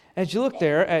As you look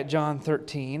there at John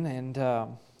 13, and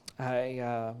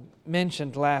I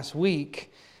mentioned last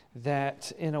week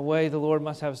that in a way the Lord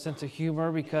must have a sense of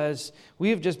humor because we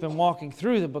have just been walking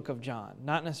through the book of John,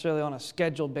 not necessarily on a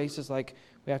scheduled basis like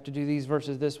we have to do these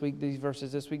verses this week, these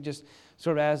verses this week, just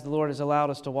sort of as the Lord has allowed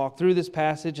us to walk through this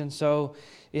passage. And so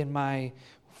in my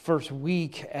first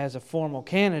week as a formal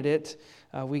candidate,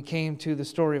 we came to the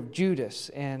story of Judas,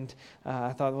 and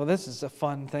I thought, well, this is a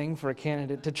fun thing for a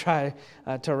candidate to try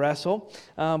to wrestle.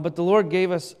 But the Lord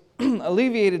gave us,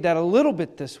 alleviated that a little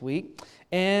bit this week,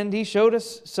 and He showed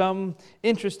us some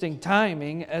interesting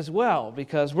timing as well,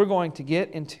 because we're going to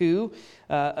get into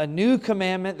a new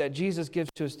commandment that Jesus gives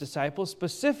to His disciples,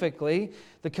 specifically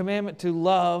the commandment to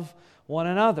love one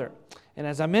another. And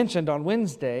as I mentioned on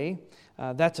Wednesday,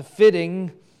 that's a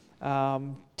fitting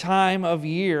time of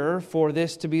year for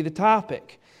this to be the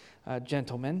topic,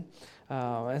 gentlemen.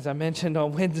 As I mentioned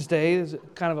on Wednesday, it's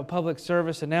kind of a public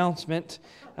service announcement.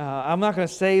 I'm not going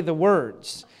to say the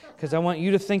words because I want you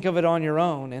to think of it on your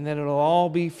own, and then it'll all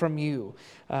be from you.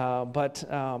 But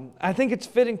I think it's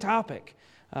a fitting topic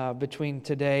between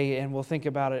today, and we'll think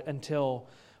about it until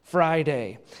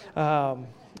Friday.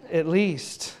 At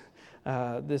least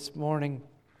this morning,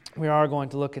 we are going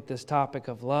to look at this topic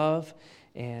of love.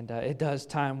 And it does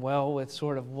time well with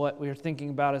sort of what we're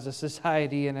thinking about as a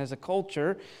society and as a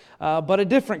culture, but a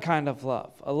different kind of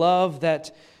love, a love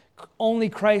that only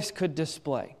Christ could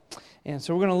display. And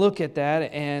so we're going to look at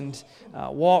that and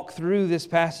walk through this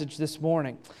passage this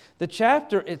morning. The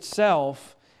chapter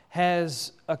itself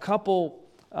has a couple,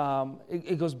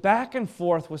 it goes back and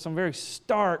forth with some very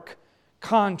stark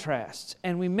contrasts.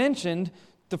 And we mentioned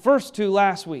the first two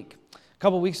last week. A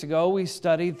couple weeks ago, we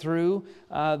studied through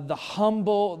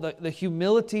the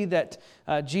humility that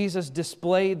Jesus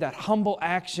displayed, that humble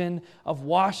action of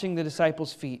washing the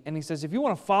disciples' feet. And He says, if you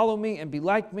want to follow me and be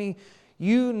like me,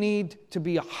 you need to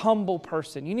be a humble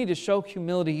person. You need to show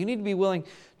humility. You need to be willing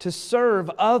to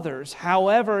serve others.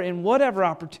 However, in whatever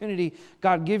opportunity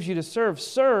God gives you to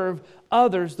serve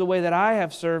others the way that I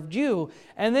have served you.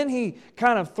 And then He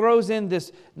kind of throws in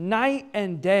this night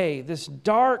and day, this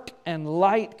dark and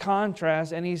light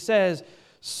contrast, and He says,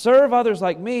 serve others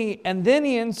like me. And then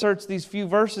He inserts these few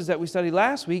verses that we studied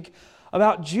last week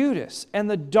about Judas and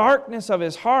the darkness of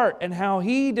his heart and how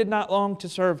he did not long to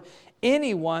serve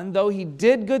anyone, though he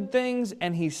did good things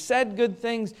and he said good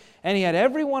things and he had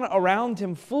everyone around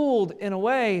him fooled in a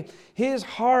way. His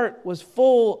heart was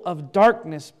full of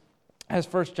darkness,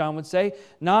 as 1 John would say,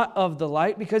 not of the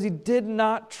light, because he did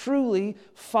not truly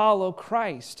follow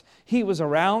Christ. He was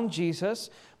around Jesus,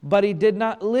 but he did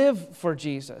not live for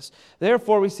Jesus.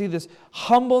 Therefore, we see this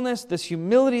humbleness, this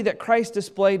humility that Christ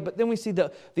displayed, but then we see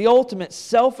the ultimate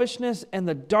selfishness and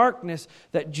the darkness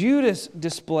that Judas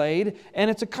displayed, and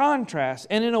it's a contrast.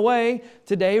 And in a way,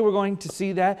 today we're going to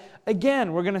see that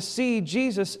again. We're going to see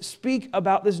Jesus speak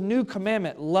about this new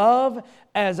commandment, love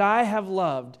as I have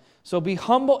loved. So be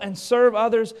humble and serve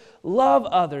others, love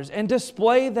others, and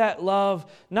display that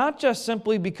love, not just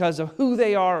simply because of who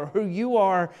they are or who you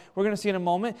are. We're going to see in a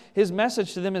moment, His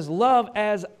message to them is love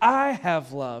as I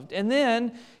have loved. And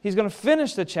then He's going to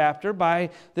finish the chapter by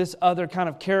this other kind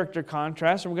of character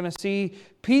contrast. And we're going to see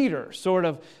Peter sort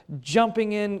of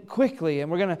jumping in quickly. And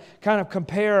we're going to kind of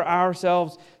compare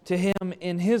ourselves to him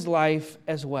in his life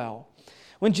as well.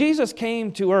 When Jesus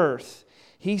came to earth,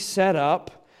 He set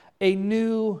up a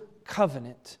new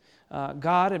covenant.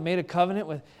 God had made a covenant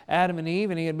with Adam and Eve,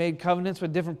 and He had made covenants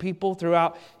with different people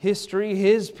throughout history,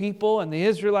 His people and the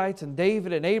Israelites and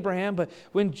David and Abraham. But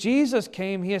when Jesus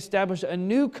came, He established a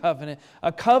new covenant,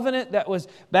 a covenant that was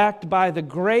backed by the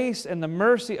grace and the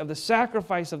mercy of the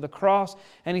sacrifice of the cross.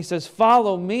 And He says,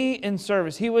 follow me in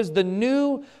service. He was the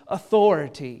new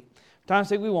authority. Times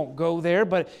say we won't go there,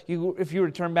 but if you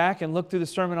return back and look through the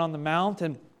Sermon on the Mount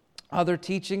and other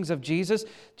teachings of Jesus,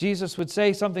 Jesus would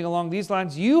say something along these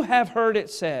lines, you have heard it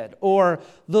said, or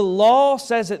the law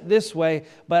says it this way,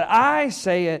 but I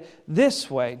say it this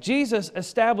way. Jesus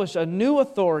established a new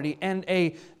authority and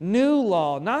a new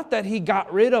law. Not that He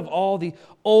got rid of all the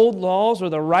old laws or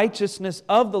the righteousness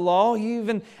of the law. He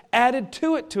even added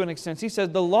to it to an extent. He says,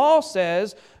 the law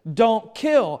says, don't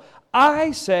kill.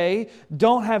 I say,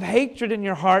 don't have hatred in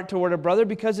your heart toward a brother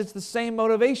because it's the same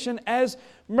motivation as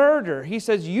murder. He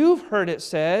says, you've heard it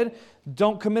said,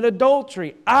 don't commit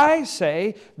adultery. I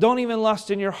say, don't even lust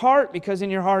in your heart, because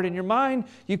in your heart and your mind,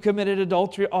 you committed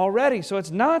adultery already. So it's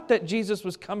not that Jesus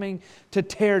was coming to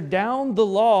tear down the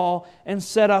law and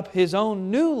set up His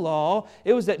own new law.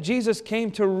 It was that Jesus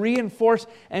came to reinforce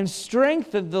and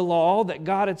strengthen the law that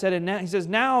God had said. And now He says,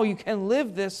 now you can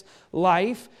live this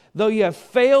life. Though you have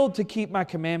failed to keep my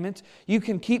commandments, you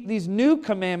can keep these new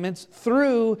commandments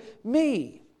through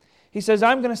me. He says,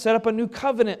 I'm going to set up a new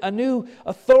covenant, a new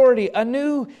authority, a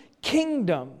new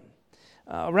kingdom.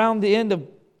 Around the end of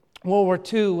World War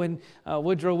II, when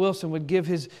Woodrow Wilson would give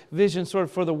his vision sort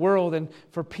of for the world and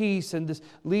for peace and this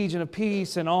Legion of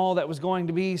Peace and all that was going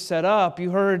to be set up, you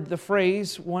heard the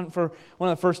phrase, one of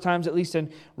the first times at least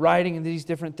in writing and these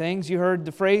different things, you heard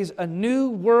the phrase, a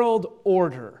new world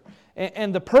order.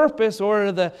 And the purpose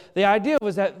or the idea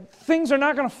was that things are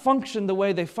not going to function the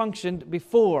way they functioned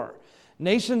before.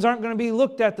 Nations aren't going to be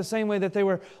looked at the same way that they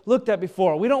were looked at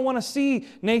before. We don't want to see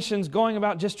nations going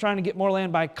about just trying to get more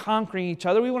land by conquering each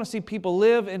other. We want to see people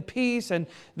live in peace. And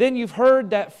then you've heard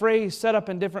that phrase set up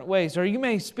in different ways. Or you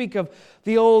may speak of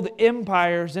the old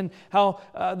empires and how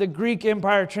the Greek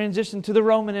Empire transitioned to the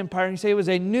Roman Empire. And you say it was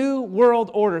a new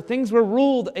world order. Things were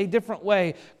ruled a different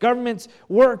way. Governments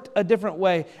worked a different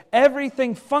way.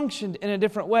 Everything functioned in a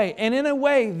different way. And in a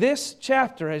way, this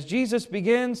chapter, as Jesus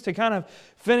begins to kind of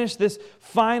finish this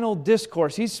final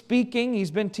discourse. He's speaking, he's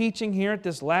been teaching here at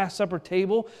this Last Supper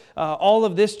table all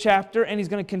of this chapter, and he's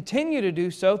going to continue to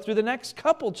do so through the next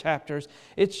couple chapters.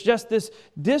 It's just this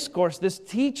discourse, this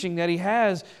teaching that he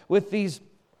has with these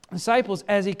disciples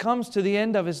as he comes to the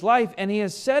end of his life, and he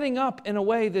is setting up in a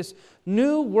way this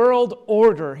new world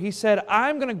order. He said,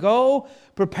 I'm going to go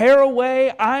prepare a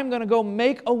way, I'm going to go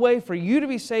make a way for you to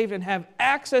be saved and have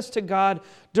access to God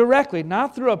directly,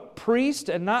 not through a priest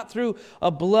and not through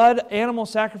a blood animal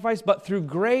sacrifice, but through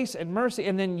grace and mercy.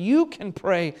 And then you can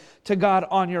pray to God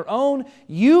on your own.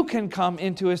 You can come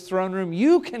into His throne room.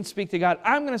 You can speak to God.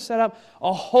 I'm going to set up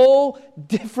a whole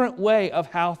different way of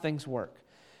how things work.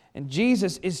 And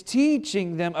Jesus is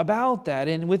teaching them about that.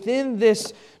 And within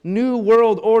this new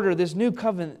world order, this new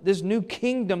covenant, this new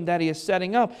kingdom that He is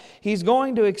setting up, He's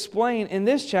going to explain in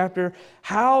this chapter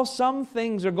how some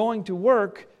things are going to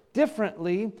work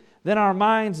differently than our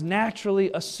minds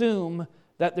naturally assume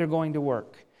that they're going to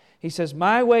work. He says,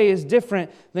 my way is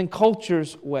different than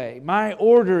culture's way. My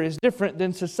order is different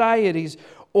than society's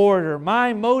order.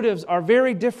 My motives are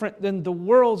very different than the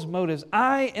world's motives.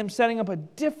 I am setting up a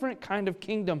different kind of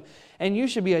kingdom, and you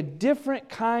should be a different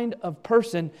kind of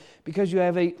person because you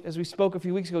have as we spoke a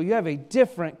few weeks ago, you have a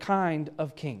different kind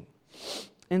of king.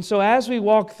 And so as we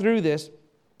walk through this,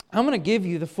 I'm going to give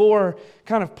you the 4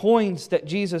 kind of points that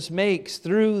Jesus makes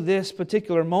through this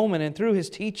particular moment and through His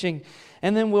teaching,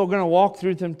 and then we're going to walk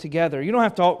through them together. You don't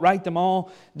have to write them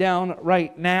all down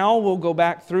right now. We'll go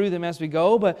back through them as we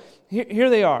go, but here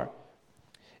they are.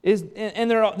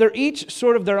 And they're each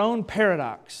sort of their own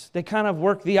paradox. They kind of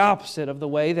work the opposite of the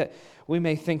way that we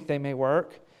may think they may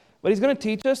work. But He's going to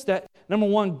teach us that, number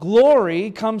 1,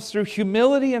 glory comes through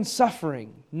humility and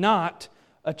suffering, not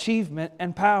achievement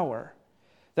and power.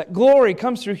 That glory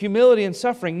comes through humility and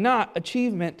suffering, not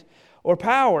achievement or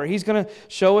power. He's going to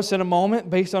show us in a moment,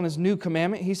 based on His new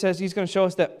commandment, He says He's going to show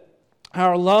us that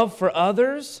our love for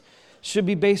others should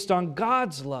be based on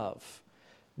God's love,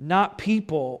 not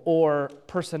people or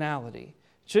personality.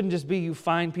 It shouldn't just be you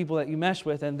find people that you mesh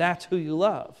with and that's who you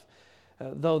love.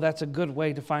 Though that's a good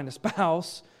way to find a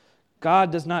spouse,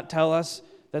 God does not tell us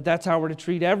that that's how we're to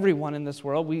treat everyone in this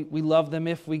world. We love them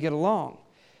if we get along.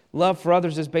 Love for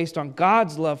others is based on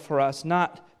God's love for us,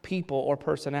 not people or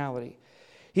personality.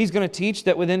 He's going to teach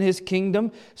that within His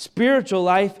kingdom, spiritual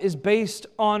life is based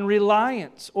on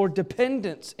reliance or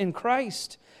dependence in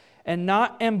Christ and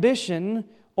not ambition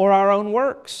or our own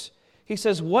works. He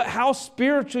says, how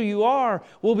spiritual you are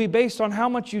will be based on how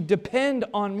much you depend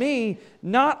on me,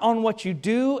 not on what you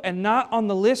do and not on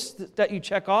the list that you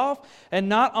check off and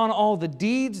not on all the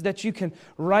deeds that you can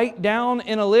write down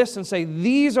in a list and say,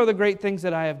 these are the great things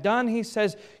that I have done. He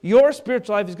says, your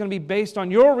spiritual life is going to be based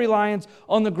on your reliance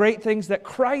on the great things that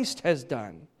Christ has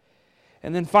done.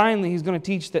 And then finally, He's going to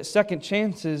teach that second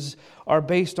chances are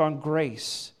based on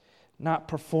grace, not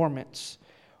performance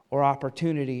or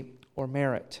opportunity or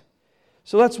merit.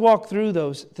 So let's walk through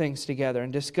those things together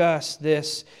and discuss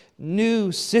this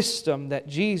new system that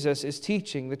Jesus is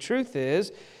teaching. The truth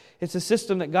is, it's a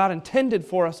system that God intended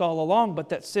for us all along, but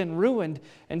that sin ruined,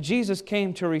 and Jesus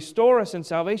came to restore us in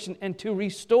salvation and to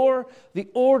restore the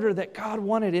order that God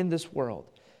wanted in this world.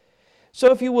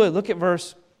 So if you would, look at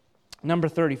verse number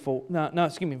 31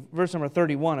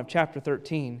 of chapter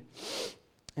 13.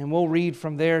 And we'll read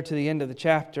from there to the end of the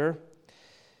chapter.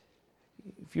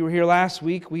 If you were here last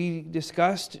week, we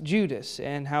discussed Judas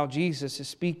and how Jesus is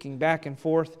speaking back and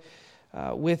forth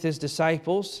with his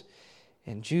disciples.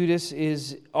 And Judas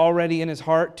is already in his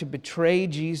heart to betray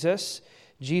Jesus.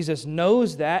 Jesus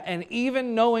knows that, and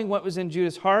even knowing what was in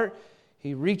Judas' heart,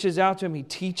 he reaches out to him. He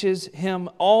teaches him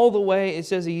all the way. It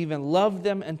says he even loved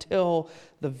them until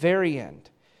the very end.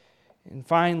 And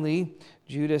finally,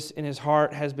 Judas in his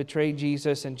heart has betrayed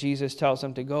Jesus, and Jesus tells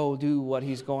him to go do what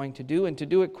he's going to do and to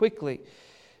do it quickly.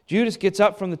 Judas gets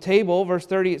up from the table. Verse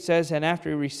 30 it says, and after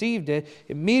he received it,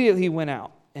 immediately he went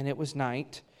out, and it was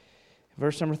night.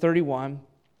 Verse number 31,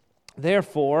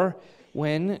 therefore,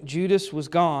 when Judas was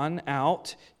gone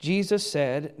out, Jesus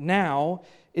said, now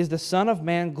is the Son of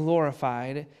Man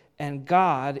glorified, and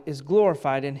God is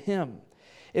glorified in him.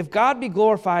 If God be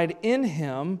glorified in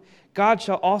him, God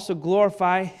shall also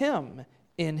glorify him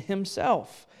in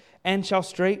himself, and shall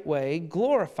straightway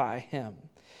glorify him.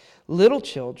 Little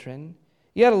children,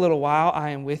 yet a little while I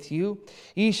am with you.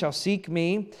 Ye shall seek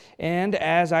me, and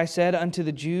as I said unto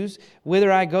the Jews,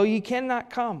 whither I go ye cannot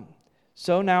come.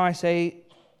 So now I say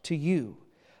to you,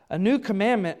 a new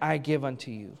commandment I give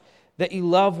unto you, that ye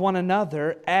love one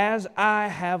another as I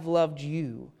have loved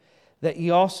you, that ye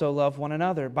also love one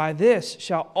another. By this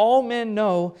shall all men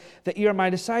know that ye are my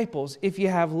disciples, if ye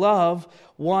have love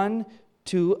one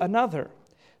to another.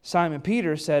 Simon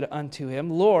Peter said unto him,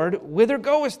 Lord, whither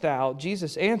goest thou?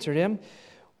 Jesus answered him,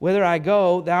 whither I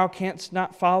go, thou canst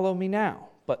not follow me now,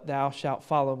 but thou shalt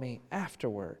follow me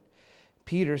afterward.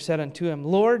 Peter said unto him,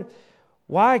 Lord,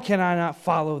 why can I not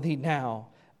follow thee now?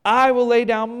 I will lay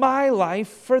down my life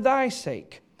for thy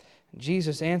sake.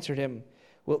 Jesus answered him,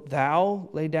 wilt thou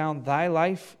lay down thy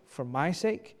life for my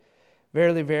sake?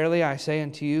 Verily, verily, I say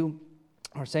unto you,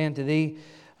 or say unto thee,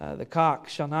 the cock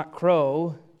shall not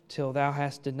crow till thou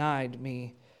hast denied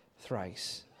me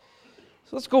thrice.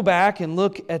 So let's go back and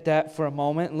look at that for a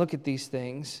moment and look at these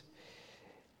things.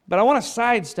 But I want to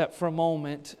sidestep for a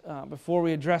moment before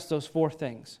we address those four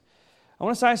things. I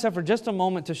want to sidestep for just a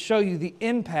moment to show you the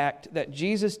impact that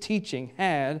Jesus' teaching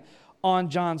had on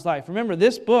John's life. Remember,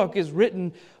 this book is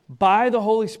written by the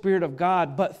Holy Spirit of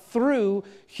God, but through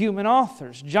human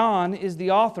authors. John is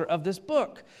the author of this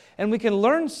book. And we can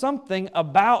learn something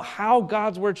about how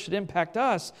God's Word should impact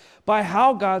us by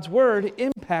how God's Word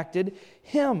impacted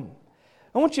him.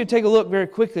 I want you to take a look very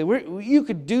quickly. You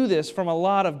could do this from a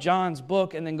lot of John's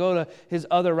book and then go to his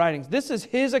other writings. This is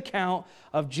his account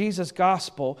of Jesus'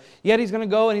 gospel. Yet he's going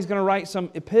to go and he's going to write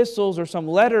some epistles or some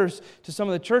letters to some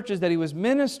of the churches that he was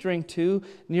ministering to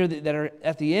that are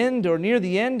at the end or near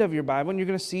the end of your Bible. And you're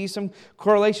going to see some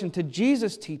correlation to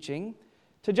Jesus' teaching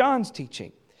to John's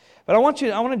teaching. But I want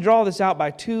to draw this out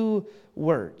by two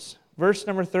words. Verse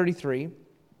number 33,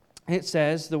 it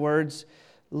says the words,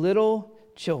 little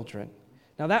children.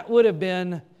 Now that would have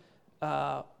been, in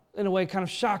a way, kind of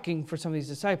shocking for some of these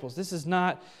disciples. This is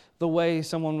not the way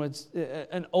someone would,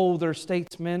 an older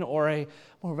statesman or a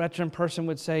more veteran person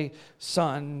would say,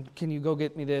 son, can you go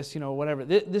get me this, whatever.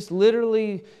 This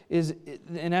literally is,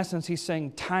 in essence, he's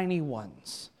saying tiny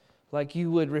ones. Like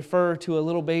you would refer to a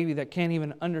little baby that can't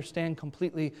even understand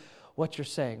completely what you're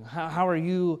saying. How are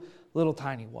you, little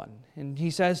tiny one? And he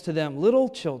says to them, little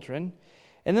children.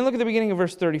 And then look at the beginning of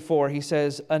verse 34. He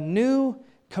says, a new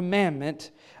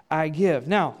commandment I give.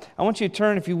 Now, I want you to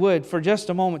turn, if you would, for just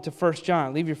a moment to 1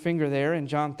 John. Leave your finger there in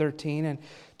John 13 and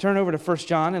turn over to 1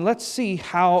 John, and let's see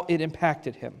how it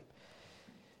impacted him.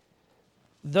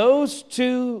 Those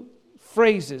two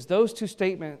phrases, those two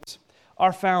statements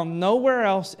are found nowhere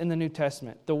else in the New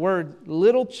Testament. The word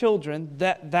little children,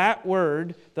 that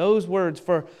word, those words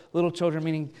for little children,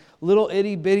 meaning little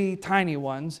itty bitty tiny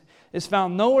ones, is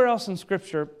found nowhere else in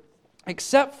Scripture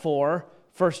except for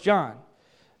 1 John.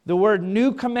 The word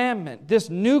new commandment, this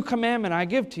new commandment I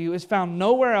give to you, is found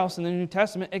nowhere else in the New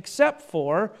Testament except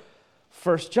for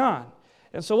 1 John.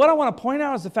 And so what I want to point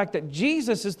out is the fact that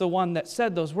Jesus is the one that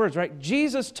said those words, right?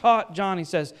 Jesus taught John, he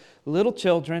says, little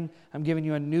children, I'm giving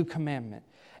you a new commandment.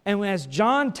 And as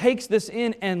John takes this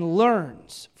in and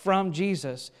learns from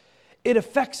Jesus, it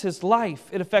affects his life.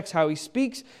 It affects how he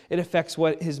speaks. It affects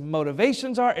what his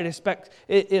motivations are. It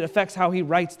affects how he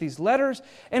writes these letters.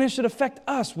 And it should affect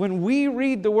us. When we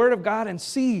read the Word of God and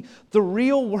see the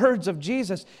real words of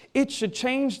Jesus, it should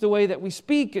change the way that we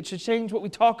speak. It should change what we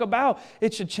talk about.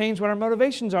 It should change what our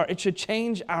motivations are. It should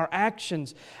change our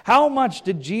actions. How much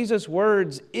did Jesus'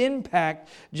 words impact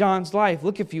John's life?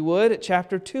 Look, if you would, at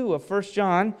chapter 2 of 1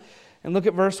 John and look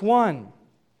at verse 1.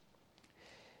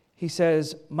 He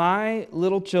says, my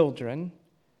little children,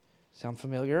 sound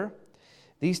familiar?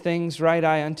 These things write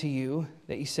I unto you,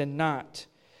 that ye sin not.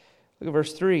 Look at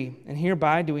verse 3. And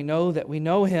hereby do we know that we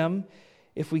know Him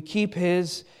if we keep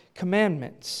His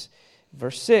commandments.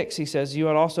 Verse 6, he says, you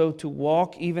ought also to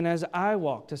walk even as I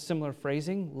walked. A similar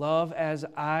phrasing, love as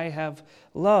I have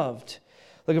loved.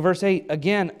 Look at verse 8.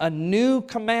 Again, a new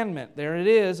commandment. There it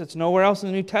is. It's nowhere else in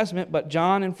the New Testament, but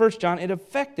John in 1 John, it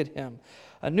affected him.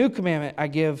 A new commandment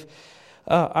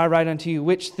I write unto you,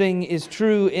 which thing is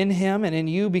true in Him and in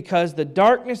you, because the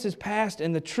darkness is past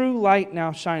and the true light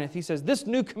now shineth. He says, this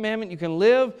new commandment you can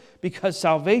live because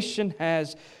salvation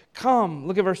has come.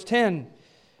 Look at verse 10.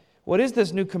 What is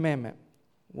this new commandment?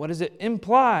 What does it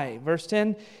imply? Verse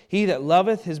 10, he that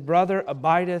loveth his brother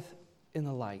abideth in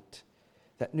the light.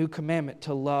 That new commandment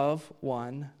to love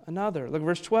one another. Look at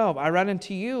verse 12. I write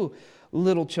unto you,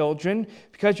 little children,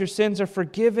 because your sins are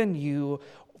forgiven you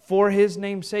for His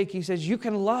name's sake. He says you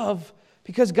can love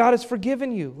because God has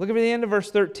forgiven you. Look at the end of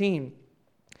verse 13.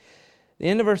 The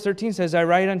end of verse 13 says, I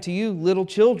write unto you, little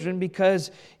children,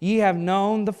 because ye have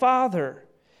known the Father.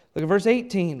 Look at verse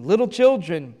 18. Little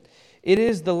children, it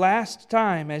is the last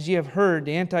time, as ye have heard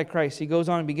the Antichrist. He goes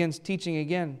on and begins teaching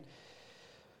again.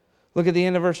 Look at the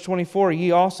end of verse 24.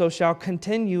 Ye also shall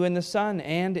continue in the Son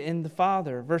and in the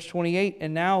Father. Verse 28,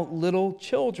 and now little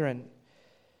children.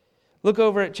 Look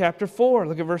over at chapter 4.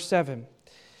 Look at verse 7.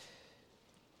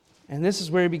 And this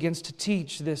is where he begins to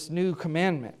teach this new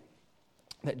commandment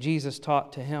that Jesus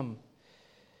taught to him.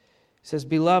 He says,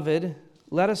 Beloved,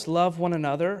 let us love one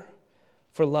another,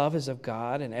 for love is of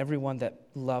God, and everyone that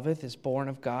loveth is born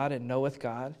of God and knoweth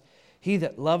God. He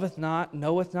that loveth not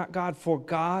knoweth not God, for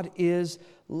God is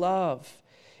love.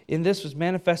 In this was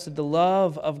manifested the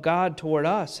love of God toward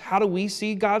us. How do we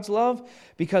see God's love?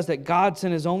 Because that God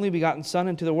sent His only begotten Son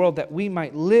into the world that we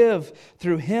might live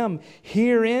through Him.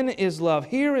 Herein is love.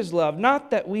 Here is love.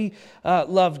 Not that we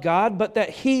loved God, but that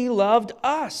He loved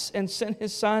us and sent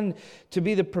His Son to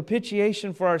be the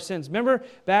propitiation for our sins. Remember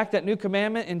back that new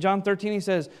commandment in John 13, he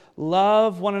says,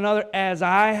 love one another as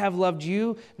I have loved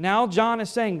you. Now John is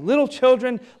saying, little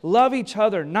children, love each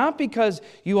other, not because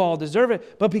you all deserve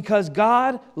it, but because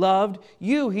God loved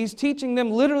you. He's teaching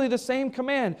them literally the same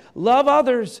command. Love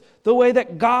others the way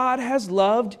that God has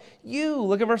loved you.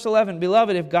 Look at verse 11.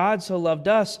 Beloved, if God so loved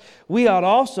us, we ought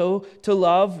also to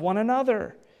love one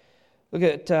another. Look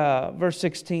at verse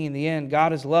 16, the end.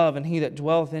 God is love, and he that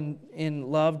dwelleth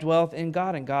in love dwelleth in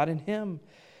God, and God in him.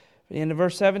 The end of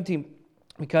verse 17.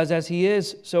 Because as He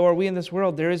is, so are we in this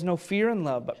world. There is no fear in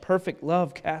love, but perfect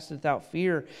love casteth out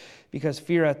fear, because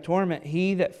fear hath torment.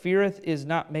 He that feareth is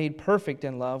not made perfect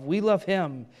in love. We love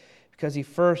Him because He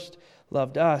first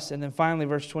loved us. And then finally,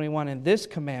 verse 21, and this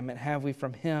commandment have we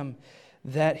from Him,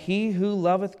 that he who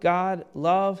loveth God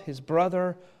love his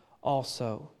brother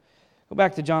also. Go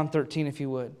back to John 13 if you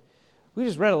would. We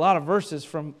just read a lot of verses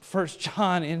from 1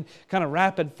 John in kind of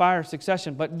rapid fire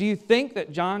succession, but do you think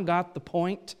that John got the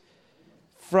point?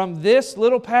 From this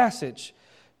little passage,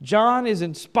 John is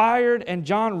inspired and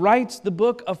John writes the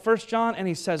book of 1 John and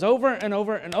he says over and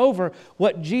over and over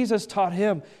what Jesus taught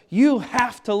him. You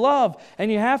have to love,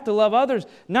 and you have to love others,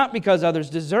 not because others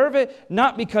deserve it,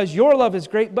 not because your love is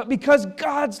great, but because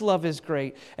God's love is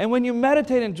great. And when you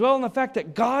meditate and dwell on the fact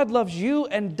that God loves you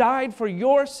and died for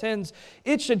your sins,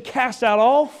 it should cast out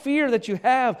all fear that you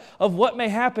have of what may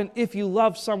happen if you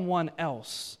love someone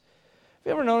else. Have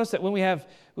you ever noticed that when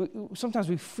sometimes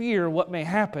we fear what may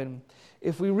happen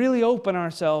if we really open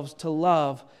ourselves to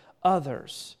love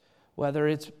others? Whether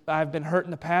it's, I've been hurt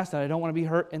in the past and I don't want to be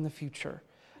hurt in the future.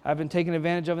 I've been taken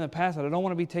advantage of in the past and I don't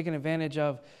want to be taken advantage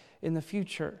of in the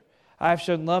future. I've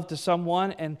shown love to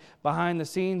someone and behind the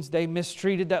scenes they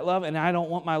mistreated that love, and I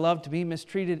don't want my love to be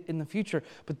mistreated in the future.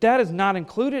 But that is not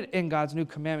included in God's new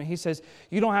commandment. He says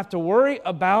you don't have to worry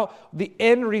about the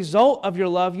end result of your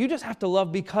love. You just have to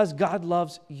love because God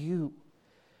loves you.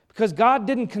 Because God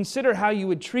didn't consider how you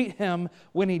would treat Him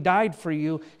when He died for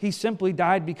you. He simply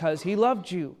died because He loved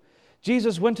you.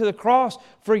 Jesus went to the cross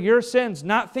for your sins,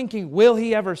 not thinking, will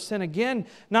He ever sin again?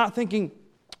 Not thinking,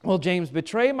 will James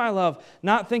betray my love?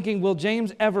 Not thinking, will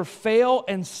James ever fail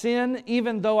and sin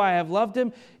even though I have loved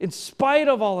him? In spite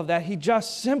of all of that, He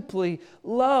just simply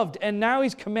loved. And now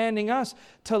He's commanding us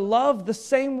to love the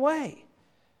same way.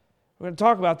 We're going to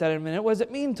talk about that in a minute. What does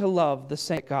it mean to love the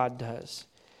same God does?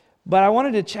 But I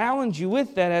wanted to challenge you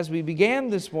with that as we began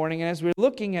this morning and as we're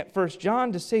looking at 1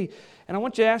 John to see, and I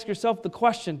want you to ask yourself the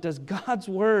question, does God's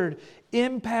Word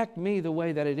impact me the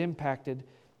way that it impacted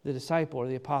the disciple or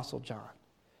the Apostle John?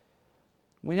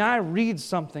 When I read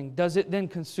something, does it then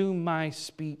consume my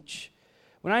speech?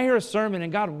 When I hear a sermon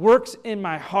and God works in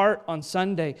my heart on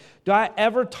Sunday, do I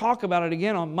ever talk about it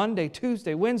again on Monday,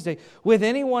 Tuesday, Wednesday, with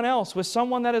anyone else, with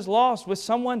someone that is lost, with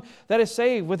someone that is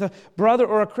saved, with a brother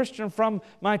or a Christian from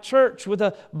my church, with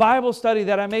a Bible study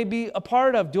that I may be a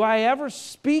part of? Do I ever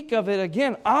speak of it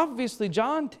again? Obviously,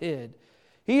 John did.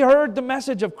 He heard the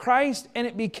message of Christ and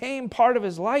it became part of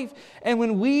his life. And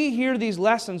when we hear these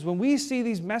lessons, when we see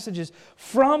these messages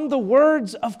from the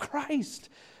words of Christ,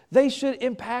 they should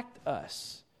impact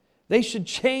us. They should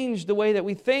change the way that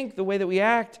we think, the way that we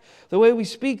act, the way we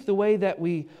speak, the way that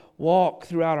we walk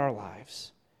throughout our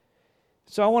lives.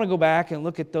 So I want to go back and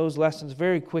look at those lessons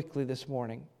very quickly this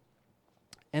morning.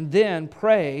 And then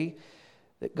pray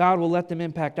that God will let them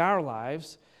impact our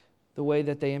lives the way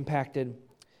that they impacted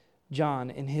John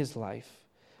in his life.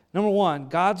 Number one,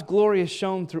 God's glory is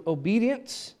shown through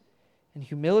obedience and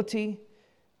humility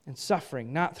and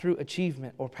suffering, not through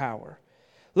achievement or power.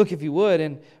 Look, if you would,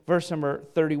 in verse number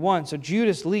 31. So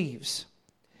Judas leaves.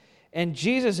 And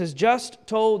Jesus has just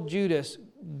told Judas,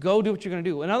 go do what you're going to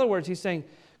do. In other words, he's saying,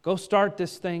 go start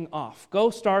this thing off. Go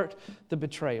start the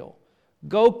betrayal.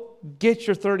 Go get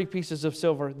your 30 pieces of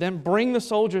silver. Then bring the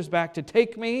soldiers back to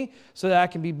take me so that I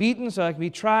can be beaten, so that I can be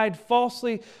tried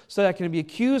falsely, so that I can be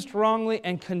accused wrongly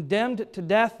and condemned to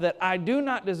death, that I do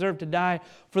not deserve to die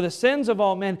for the sins of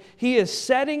all men. He is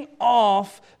setting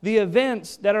off the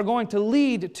events that are going to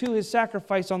lead to his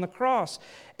sacrifice on the cross.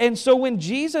 And so when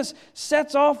Jesus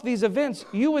sets off these events,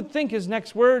 you would think his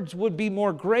next words would be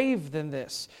more grave than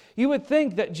this. You would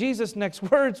think that Jesus' next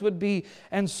words would be,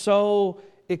 and so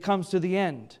it comes to the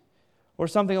end, or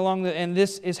something along the, and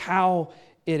this is how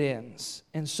it ends.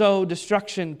 And so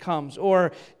destruction comes,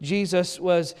 or Jesus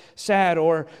was sad,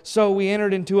 or so we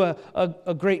entered into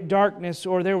a great darkness,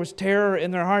 or there was terror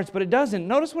in their hearts. But it doesn't.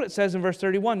 Notice what it says in verse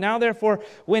 31. Now therefore,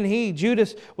 when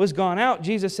Judas, was gone out,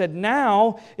 Jesus said,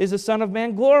 now is the Son of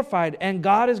Man glorified, and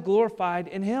God is glorified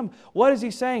in him. What is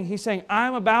he saying? He's saying,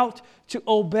 I'm about to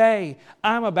obey.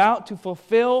 I'm about to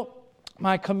fulfill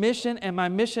my commission and my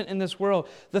mission in this world.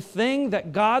 The thing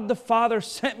that God the Father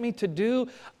sent me to do,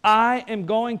 I am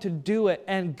going to do it.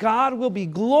 And God will be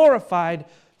glorified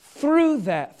through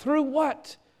that. Through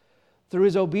what? Through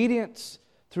his obedience,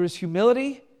 through his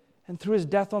humility, and through his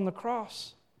death on the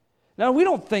cross. Now, we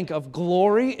don't think of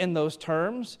glory in those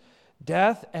terms.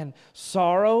 Death and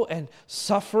sorrow and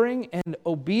suffering and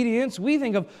obedience. We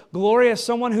think of glory as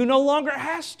someone who no longer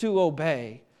has to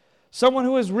obey. Someone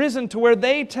who has risen to where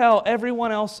they tell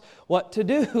everyone else what to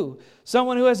do.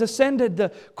 Someone who has ascended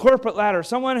the corporate ladder.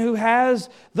 Someone who has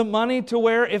the money to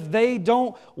where if they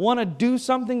don't want to do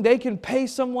something, they can pay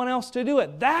someone else to do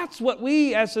it. That's what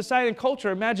we as society and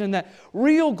culture imagine that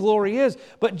real glory is.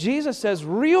 But Jesus says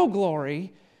real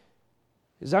glory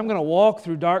is I'm going to walk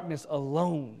through darkness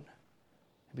alone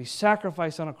and be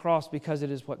sacrificed on a cross because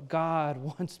it is what God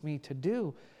wants me to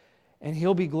do. And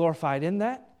He'll be glorified in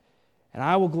that. And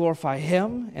I will glorify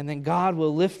Him, and then God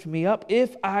will lift me up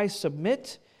if I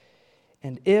submit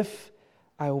and if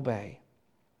I obey.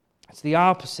 It's the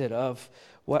opposite of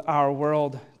what our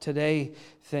world today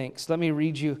thinks. Let me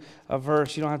read you a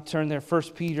verse. You don't have to turn there. 1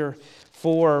 Peter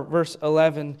 4, verse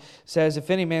 11 says, if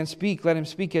any man speak, let him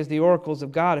speak as the oracles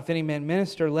of God. If any man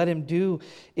minister, let him do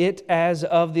it as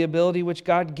of the ability which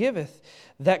God giveth,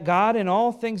 that God in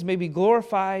all things may be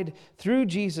glorified through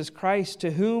Jesus Christ,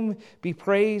 to whom be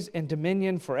praise and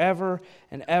dominion forever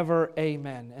and ever.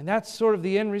 Amen. And that's sort of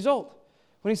the end result.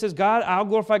 When he says, God, I'll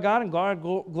glorify God and God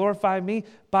glorify me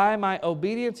by my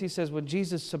obedience, he says when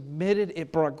Jesus submitted,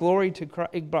 it brought glory to Christ,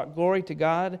 it brought glory to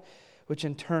God, which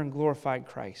in turn glorified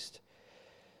Christ.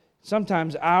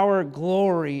 Sometimes our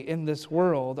glory in this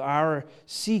world, our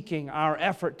seeking, our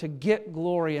effort to get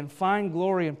glory and find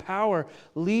glory and power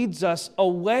leads us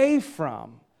away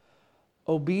from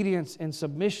obedience and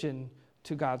submission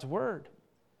to God's Word.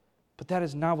 But that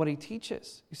is not what He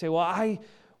teaches. You say, well, I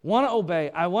want to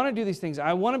obey. I want to do these things.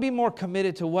 I want to be more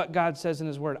committed to what God says in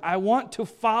His Word. I want to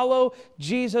follow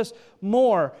Jesus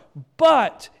more.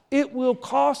 But it will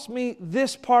cost me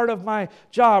this part of my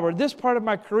job or this part of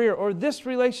my career or this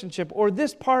relationship or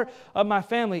this part of my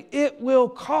family. It will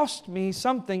cost me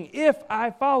something if I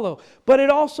follow. But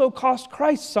it also cost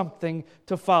Christ something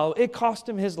to follow. It cost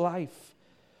Him His life.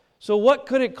 So what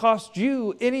could it cost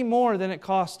you any more than it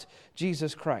cost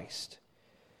Jesus Christ?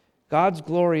 God's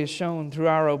glory is shown through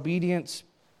our obedience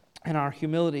and our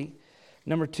humility.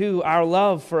 Number 2, our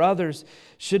love for others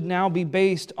should now be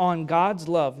based on God's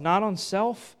love, not on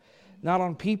self, not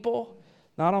on people,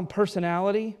 not on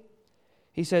personality.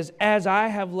 He says, as I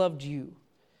have loved you.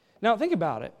 Now think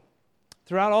about it.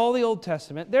 Throughout all the Old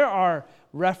Testament, there are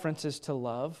references to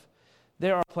love.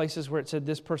 There are places where it said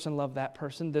this person loved that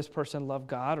person, this person loved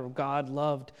God, or God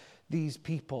loved these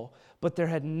people. But there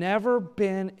had never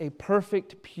been a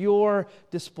perfect, pure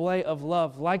display of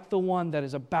love like the one that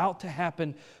is about to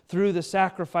happen through the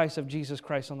sacrifice of Jesus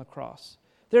Christ on the cross.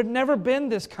 There had never been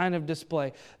this kind of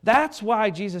display. That's why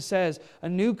Jesus says a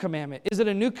new commandment. Is it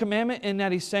a new commandment in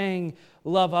that He's saying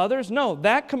love others? No,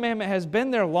 that commandment has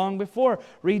been there long before.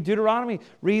 Read Deuteronomy,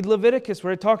 read Leviticus,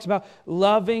 where it talks about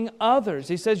loving others.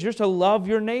 He says you're to love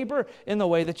your neighbor in the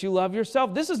way that you love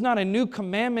yourself. This is not a new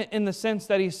commandment in the sense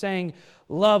that He's saying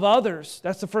love others.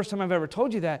 That's the first time I've ever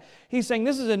told you that. He's saying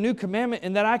this is a new commandment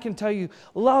in that I can tell you,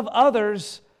 love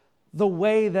others the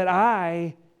way that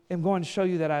I am going to show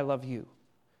you that I love you.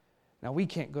 Now, we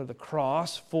can't go to the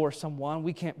cross for someone.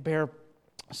 We can't bear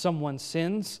someone's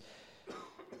sins.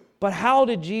 But how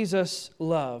did Jesus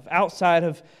love outside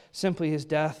of simply His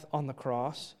death on the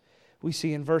cross? We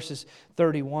see in verses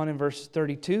 31 and verses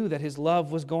 32 that His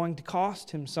love was going to cost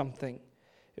Him something.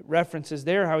 It references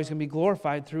there how He's going to be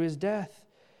glorified through His death.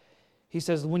 He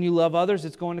says, when you love others,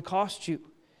 it's going to cost you.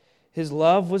 His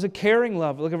love was a caring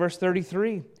love. Look at verse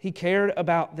 33. He cared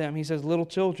about them. He says, little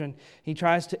children. He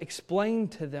tries to explain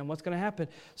to them what's going to happen.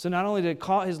 So not only did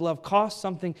His love cost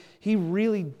something, He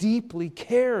really deeply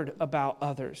cared about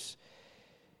others.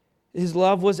 His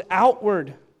love was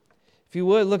outward. If you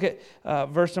would, look at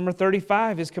verse number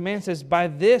 35. His command says, by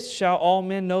this shall all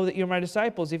men know that you're my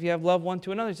disciples, if you have love one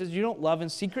to another. He says, you don't love in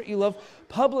secret, you love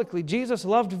publicly. Jesus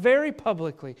loved very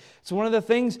publicly. It's one of the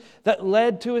things that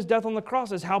led to His death on the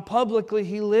cross, is how publicly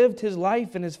He lived His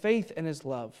life and His faith and His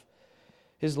love.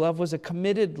 His love was a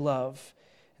committed love,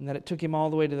 and that it took Him all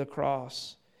the way to the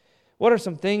cross. What are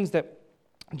some things that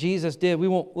Jesus did? We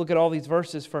won't look at all these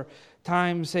verses for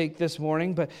time's sake this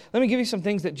morning, but let me give you some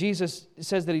things that Jesus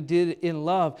says that He did in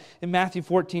love. In Matthew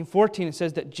 14:14, it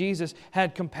says that Jesus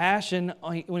had compassion.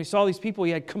 When He saw these people,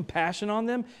 He had compassion on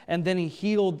them, and then He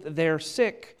healed their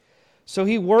sick. So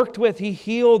He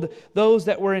healed those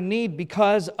that were in need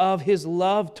because of His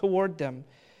love toward them.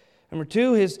 Number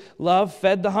two, His love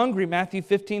fed the hungry. Matthew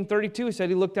 15:32, He said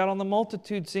He looked out on the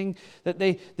multitude, seeing that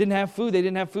they didn't have food. They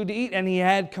didn't have food to eat, and He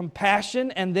had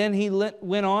compassion, and then He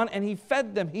went on and He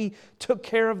fed them. He took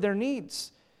care of their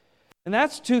needs. And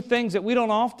that's two things that we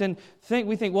don't often think.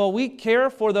 We think, well, we care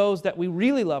for those that we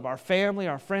really love, our family,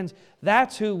 our friends.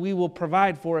 That's who we will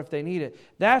provide for if they need it.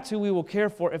 That's who we will care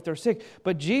for if they're sick.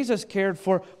 But Jesus cared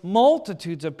for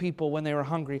multitudes of people when they were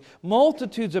hungry,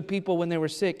 multitudes of people when they were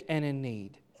sick and in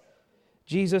need.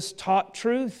 Jesus taught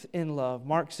truth in love.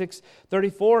 Mark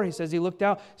 6:34, He says He looked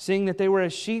out, seeing that they were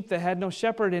as sheep that had no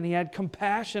shepherd, and He had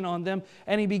compassion on them,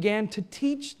 and He began to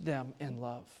teach them in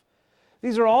love.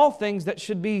 These are all things that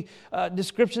should be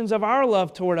descriptions of our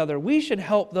love toward others. We should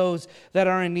help those that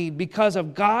are in need because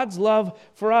of God's love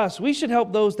for us. We should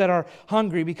help those that are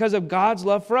hungry because of God's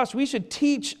love for us. We should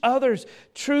teach others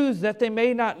truths that they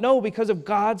may not know because of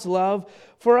God's love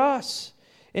for us.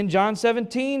 In John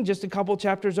 17, just a couple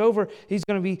chapters over, He's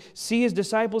going to see His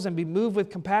disciples and be moved with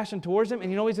compassion towards them. And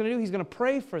you know what He's going to do? He's going to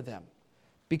pray for them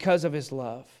because of His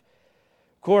love.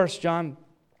 Of course, John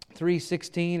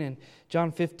 3:16 and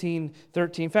John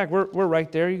 15:13. In fact, we're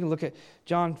right there. You can look at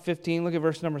John 15, look at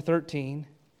verse number 13.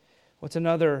 What's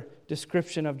another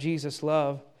description of Jesus'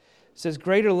 love? It says,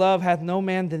 greater love hath no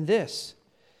man than this,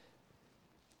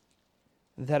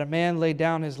 that a man lay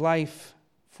down his life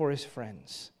for his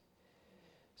friends.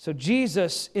 So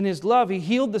Jesus, in His love, He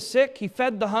healed the sick, He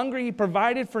fed the hungry, He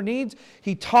provided for needs,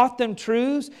 He taught them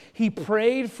truths, He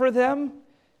prayed for them,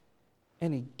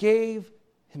 and He gave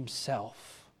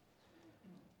Himself.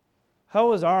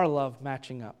 How is our love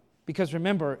matching up? Because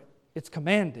remember, it's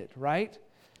commanded, right?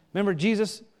 Remember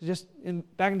Jesus,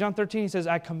 back in John 13, He says,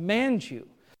 I command you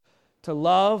to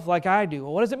love like I do.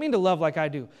 Well, what does it mean to love like I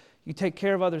do? You take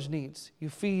care of others' needs. You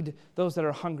feed those that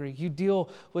are hungry. You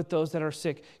deal with those that are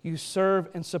sick. You serve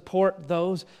and support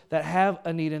those that have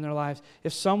a need in their lives.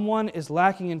 If someone is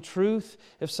lacking in truth,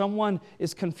 if someone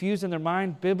is confused in their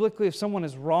mind biblically, if someone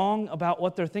is wrong about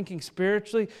what they're thinking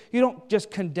spiritually, you don't just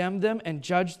condemn them and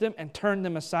judge them and turn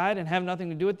them aside and have nothing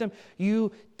to do with them.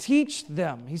 You teach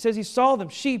them. He says He saw them,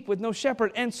 sheep with no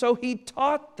shepherd, and so He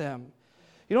taught them.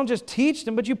 You don't just teach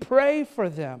them, but you pray for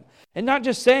them. And not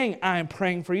just saying, I am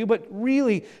praying for you, but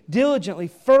really diligently,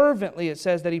 fervently, it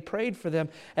says that He prayed for them.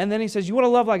 And then He says, you want to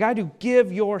love like I do? Give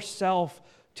yourself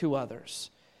to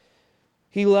others.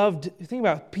 He loved, think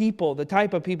about people, the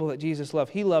type of people that Jesus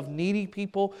loved. He loved needy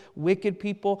people, wicked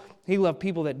people. He loved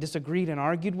people that disagreed and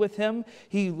argued with Him.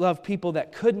 He loved people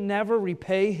that could never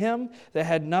repay Him, that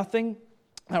had nothing.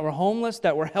 that were homeless,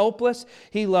 that were helpless.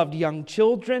 He loved young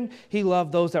children. He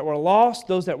loved those that were lost,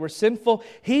 those that were sinful.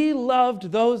 He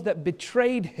loved those that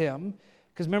betrayed Him.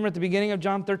 Because remember at the beginning of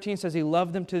John 13 it says He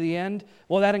loved them to the end.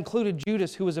 Well, that included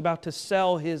Judas, who was about to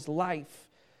sell his life.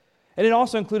 And it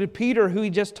also included Peter, who He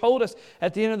just told us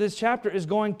at the end of this chapter is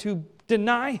going to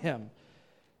deny Him.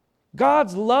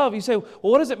 God's love, you say, well,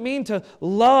 what does it mean to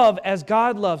love as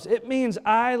God loves? It means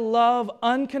I love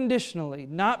unconditionally,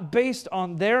 not based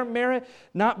on their merit,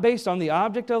 not based on the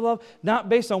object of love, not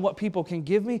based on what people can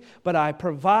give me, but I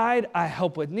provide, I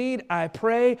help with need, I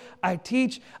pray, I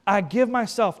teach, I give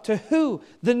myself to who?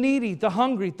 The needy, the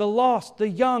hungry, the lost, the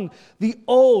young, the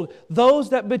old,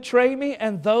 those that betray me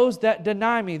and those that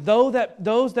deny me, those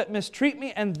that mistreat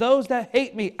me and those that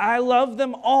hate me. I love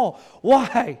them all.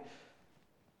 Why?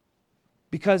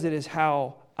 Because it is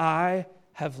how I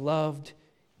have loved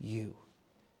you.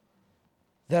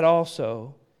 That ye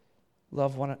also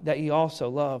love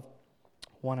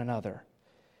one another.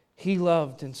 He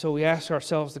loved, and so we ask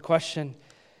ourselves the question,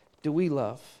 do we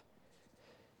love?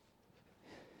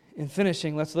 In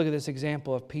finishing, let's look at this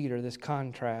example of Peter, this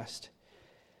contrast.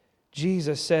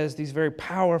 Jesus says these very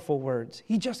powerful words.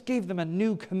 He just gave them a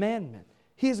new commandment.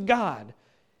 He is God.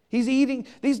 He's eating,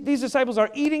 these disciples are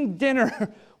eating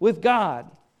dinner with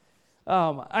God.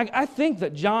 I think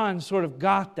that John sort of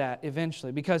got that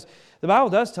eventually, because the Bible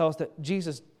does tell us that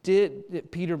Jesus did,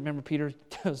 remember Peter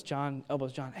tells John,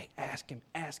 elbows John, hey, ask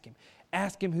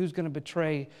him who's going to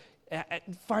betray,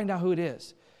 find out who it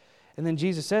is. And then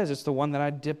Jesus says, it's the one that I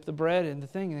dip the bread in the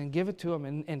thing and then give it to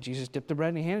him. And Jesus dipped the bread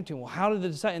and He handed it to him. Well, how did the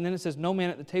disciples, and then it says, no man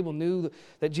at the table knew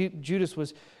that Judas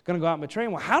was going to go out and betray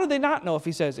him. Well, how did they not know if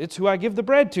He says, it's who I give the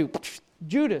bread to?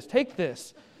 Judas, take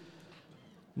this.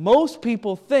 Most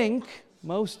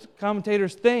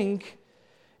commentators think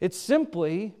it's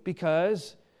simply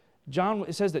because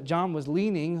it says that John was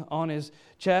leaning on his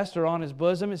chest or on his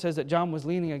bosom. It says that John was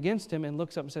leaning against him and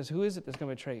looks up and says, who is it that's going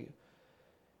to betray you?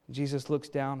 Jesus looks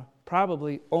down,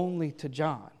 probably only to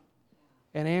John,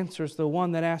 and answers the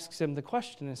one that asks him the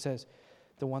question and says,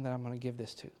 the one that I'm going to give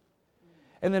this to.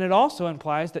 And then it also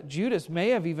implies that Judas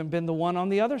may have even been the one on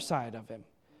the other side of him,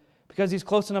 because he's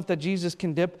close enough that Jesus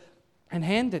can dip and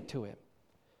hand it to him.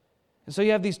 And so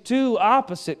you have these two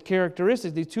opposite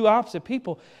characteristics, these two opposite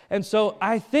people. And so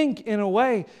I think, in a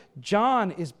way,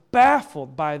 John is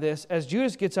baffled by this as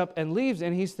Judas gets up and leaves,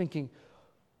 and he's thinking,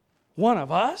 one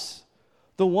of us?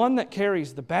 The one that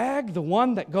carries the bag, the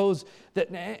one that goes,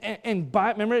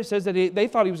 remember it says that they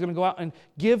thought he was going to go out and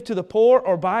give to the poor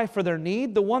or buy for their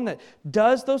need. The one that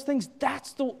does those things,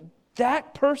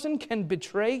 that person can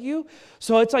betray you.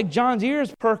 So it's like John's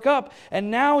ears perk up, and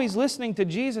now he's listening to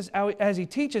Jesus as He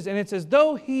teaches, and it's as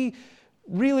though he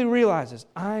really realizes,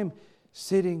 I'm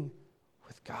sitting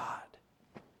with God.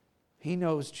 He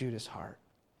knows Judas' heart,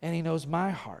 and He knows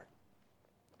my heart.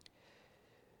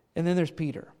 And then there's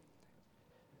Peter,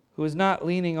 who is not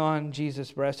leaning on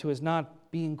Jesus' breast, who is not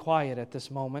being quiet at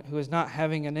this moment, who is not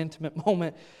having an intimate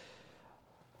moment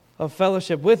of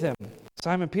fellowship with Him.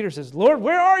 Simon Peter says, Lord,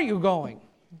 where are you going?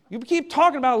 You keep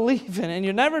talking about leaving and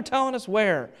you're never telling us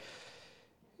where.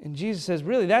 And Jesus says,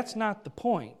 really, that's not the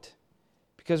point.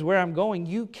 Because where I'm going,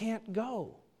 you can't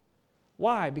go.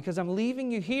 Why? Because I'm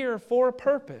leaving you here for a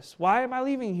purpose. Why am I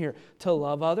leaving here? To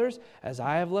love others as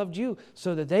I have loved you,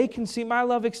 so that they can see my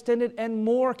love extended and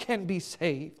more can be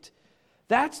saved.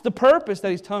 That's the purpose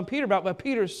that He's telling Peter about, but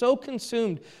Peter is so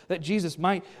consumed that Jesus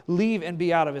might leave and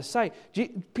be out of his sight.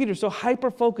 Peter's so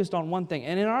hyper-focused on one thing.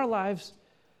 And in our lives,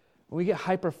 when we get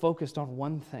hyper-focused on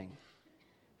one thing,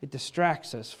 it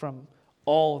distracts us from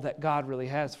all that God really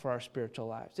has for our spiritual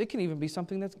lives. It can even be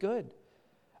something that's good.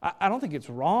 I don't think it's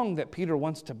wrong that Peter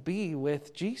wants to be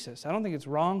with Jesus. I don't think it's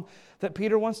wrong that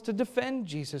Peter wants to defend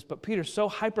Jesus, but Peter's so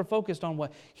hyper-focused on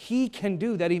what he can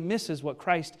do that he misses what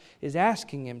Christ is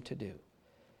asking him to do.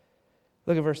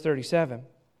 Look at verse 37.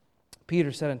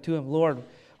 Peter said unto him, Lord,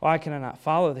 why can I not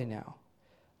follow thee now?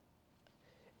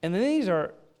 And then these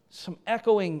are some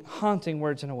echoing, haunting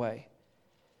words in a way.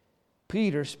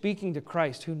 Peter, speaking to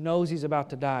Christ, who knows he's about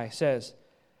to die, says,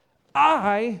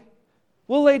 I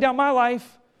will lay down my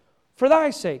life for thy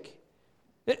sake.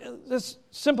 Let's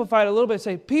simplify it a little bit.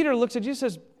 Say, Peter looks at Jesus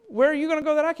and says, where are you going to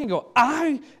go that I can go?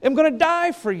 I am going to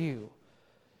die for you.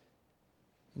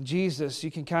 Jesus,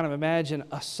 you can kind of imagine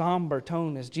a somber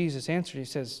tone as Jesus answered. He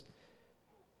says,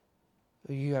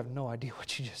 you have no idea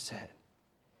what you just said.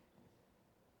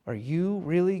 Are you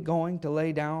really going to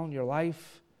lay down your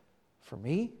life for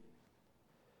me?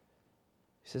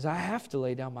 He says, I have to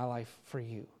lay down my life for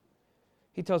you.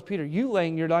 He tells Peter, you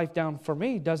laying your life down for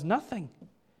me does nothing.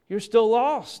 You're still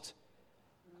lost.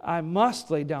 I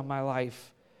must lay down my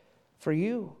life for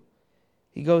you.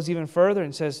 He goes even further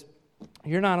and says,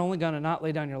 you're not only going to not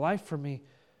lay down your life for me,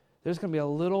 there's going to be a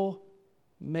little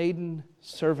maiden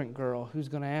servant girl who's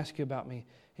going to ask you about me,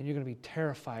 and you're going to be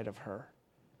terrified of her,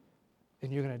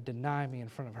 and you're going to deny me in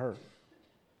front of her.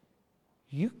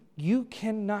 You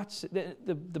cannot,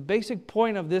 the basic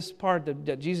point of this part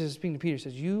that Jesus is speaking to Peter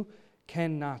says, you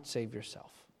cannot save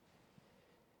yourself.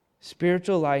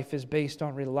 Spiritual life is based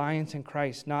on reliance in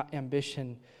Christ, not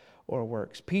ambition or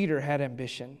works. Peter had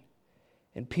ambition,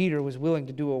 and Peter was willing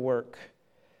to do a work,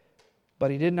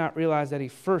 but he did not realize that he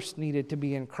first needed to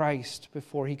be in Christ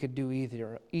before he could do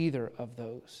either of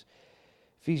those.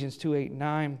 Ephesians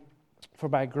 2:8-9, for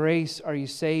by grace are you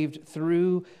saved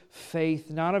through faith,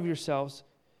 not of yourselves,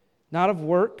 not of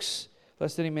works,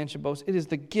 lest any man should boast. It is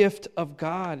the gift of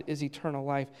God is eternal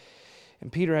life.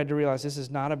 And Peter had to realize this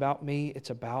is not about me, it's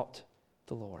about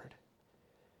the Lord.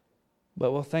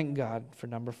 But we'll thank God for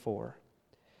number 4.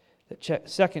 That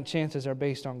second chances are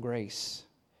based on grace,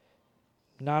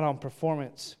 not on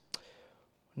performance,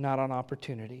 not on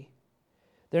opportunity.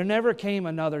 There never came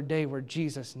another day where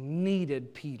Jesus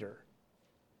needed Peter.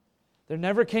 There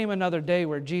never came another day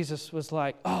where Jesus was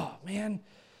like, oh man,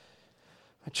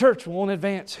 my church won't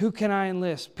advance. Who can I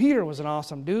enlist? Peter was an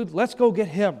awesome dude. Let's go get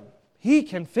him. He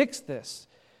can fix this.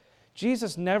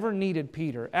 Jesus never needed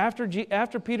Peter.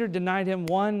 After Peter denied him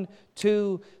 1,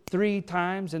 2, 3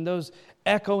 times, and those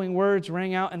echoing words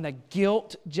rang out, and the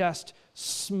guilt just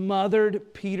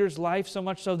smothered Peter's life so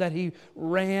much so that he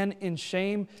ran in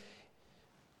shame,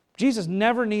 Jesus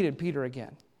never needed Peter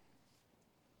again.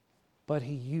 But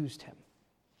he used him.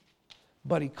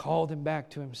 But he called him back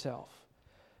to himself.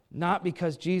 Not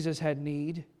because Jesus had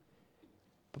need,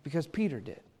 but because Peter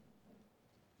did.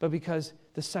 But because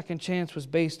the second chance was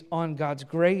based on God's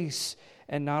grace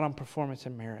and not on performance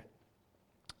and merit.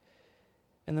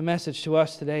 And the message to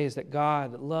us today is that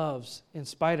God loves in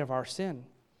spite of our sin.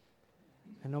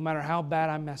 And no matter how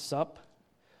bad I mess up,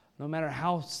 no matter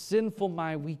how sinful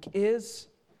my week is,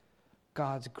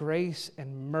 God's grace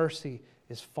and mercy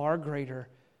is far greater,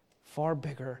 far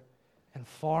bigger, and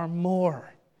far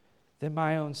more than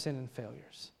my own sin and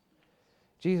failures.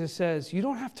 Jesus says, you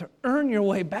don't have to earn your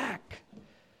way back.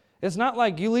 It's not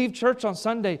like you leave church on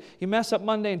Sunday, you mess up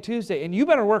Monday and Tuesday, and you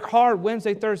better work hard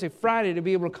Wednesday, Thursday, Friday to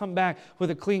be able to come back with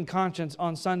a clean conscience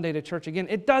on Sunday to church again.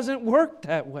 It doesn't work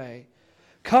that way.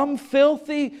 Come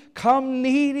filthy, come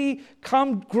needy,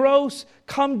 come gross,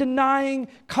 come denying,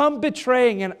 come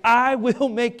betraying, and I will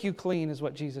make you clean, is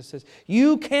what Jesus says.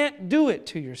 You can't do it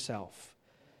to yourself.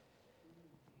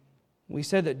 We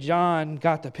said that John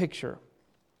got the picture.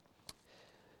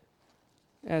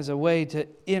 As a way to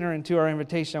enter into our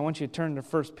invitation, I want you to turn to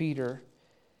 1 Peter,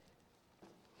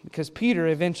 because Peter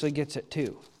eventually gets it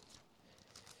too.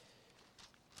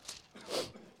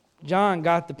 John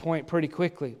got the point pretty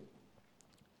quickly.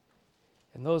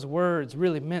 And those words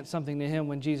really meant something to him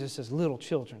when Jesus says, little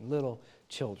children, little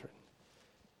children.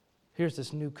 Here's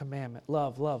this new commandment,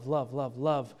 love, love, love, love,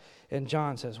 love. And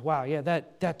John says, wow, yeah,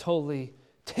 that totally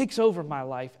takes over my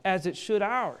life, as it should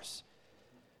ours.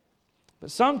 But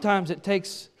sometimes it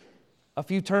takes a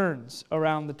few turns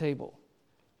around the table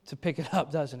to pick it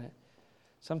up, doesn't it?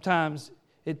 Sometimes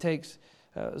it takes,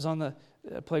 I was on the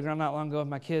playground not long ago with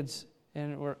my kids,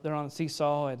 and they're on the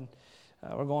seesaw, and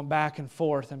we're going back and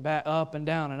forth and back, up and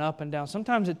down and up and down.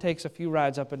 Sometimes it takes a few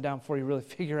rides up and down before you really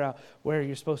figure out where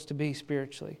you're supposed to be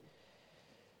spiritually.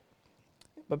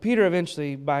 But Peter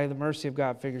eventually, by the mercy of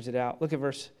God, figures it out. Look at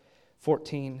verse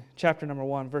 14, chapter number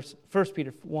 1, 1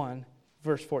 Peter 1,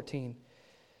 verse 14.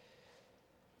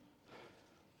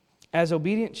 As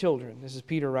obedient children, this is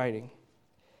Peter writing,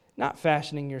 not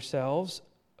fashioning yourselves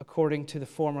according to the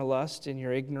former lust in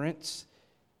your ignorance.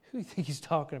 Who do you think he's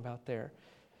talking about there?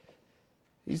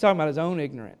 He's talking about his own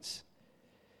ignorance.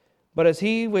 But as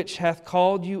he which hath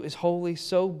called you is holy,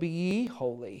 so be ye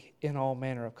holy in all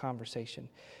manner of conversation.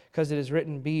 Because it is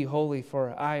written, be ye holy,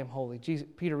 for I am holy.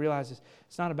 Peter realizes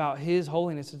it's not about his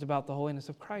holiness, it's about the holiness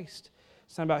of Christ.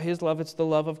 It's not about his love, it's the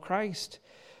love of Christ.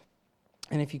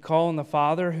 And if you call on the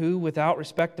Father, who without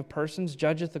respect of persons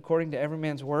judgeth according to every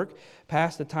man's work,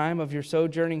 pass the time of your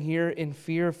sojourning here in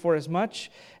fear, for as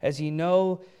much as ye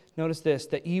know, notice this,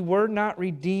 that ye were not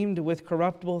redeemed with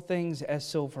corruptible things as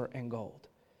silver and gold,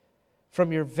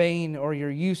 from your vain or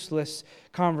your useless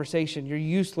conversation, your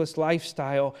useless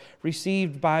lifestyle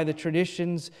received by the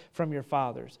traditions from your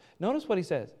fathers. Notice what he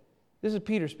says. This is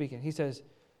Peter speaking. He says,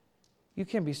 you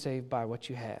can be saved by what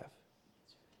you have.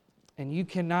 And you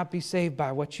cannot be saved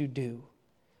by what you do.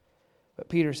 But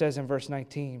Peter says in verse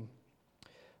 19,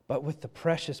 but with the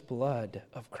precious blood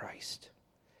of Christ,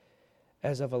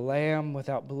 as of a lamb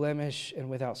without blemish and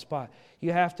without spot.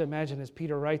 You have to imagine as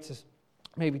Peter writes this,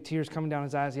 maybe tears coming down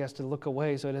his eyes, he has to look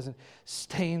away so it doesn't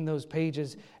stain those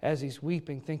pages as he's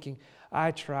weeping, thinking,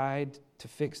 I tried to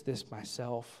fix this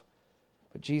myself,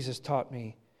 but Jesus taught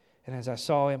me. And as I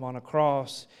saw him on a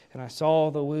cross and I saw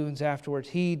the wounds afterwards,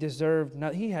 he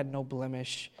had no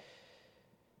blemish,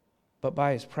 but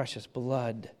by his precious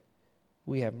blood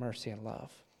we have mercy and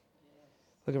love.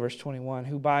 Look at verse 21.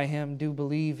 Who by him do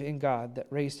believe in God that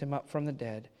raised him up from the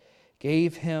dead,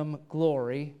 gave him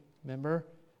glory. Remember,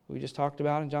 we just talked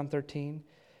about in John 13,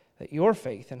 that your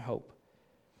faith and hope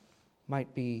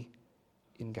might be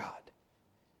in God,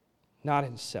 not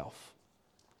in self.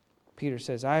 Peter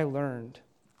says, I learned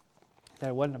that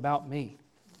it wasn't about me.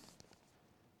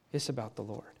 It's about the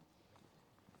Lord.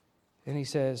 And he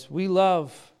says, we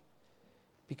love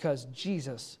because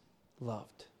Jesus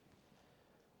loved.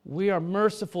 We are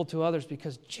merciful to others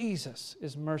because Jesus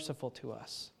is merciful to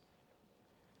us.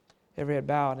 Every head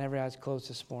bowed and every eye closed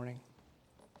this morning.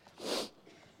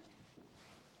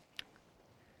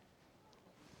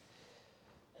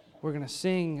 We're going to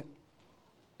sing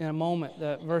in a moment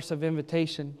the verse of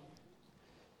invitation.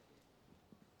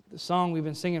 The song we've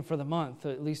been singing for the month,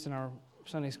 at least in our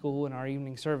Sunday school and our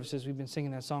evening services, we've been singing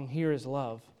that song, Here is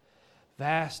Love.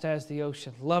 Vast as the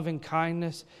ocean, loving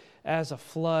kindness as a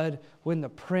flood, when the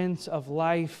Prince of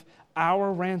Life,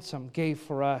 our ransom, gave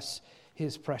for us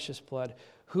his precious blood.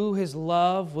 Who his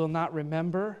love will not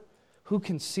remember, who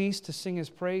can cease to sing his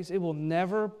praise? It will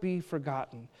never be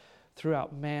forgotten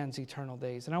throughout man's eternal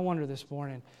days. And I wonder this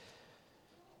morning,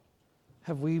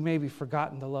 have we maybe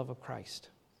forgotten the love of Christ?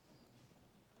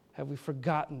 Have we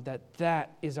forgotten that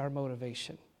that is our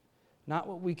motivation? Not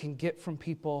what we can get from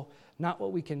people, not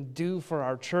what we can do for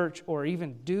our church or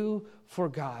even do for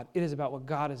God. It is about what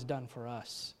God has done for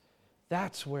us.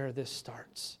 That's where this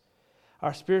starts.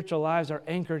 Our spiritual lives are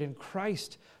anchored in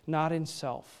Christ, not in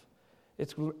self.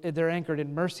 They're anchored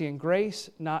in mercy and grace,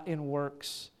 not in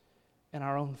works and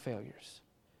our own failures.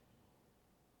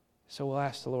 So we'll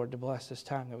ask the Lord to bless this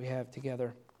time that we have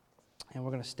together. And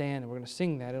we're going to stand and we're going to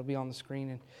sing that. It'll be on the screen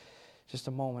in just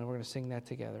a moment. We're going to sing that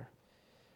together.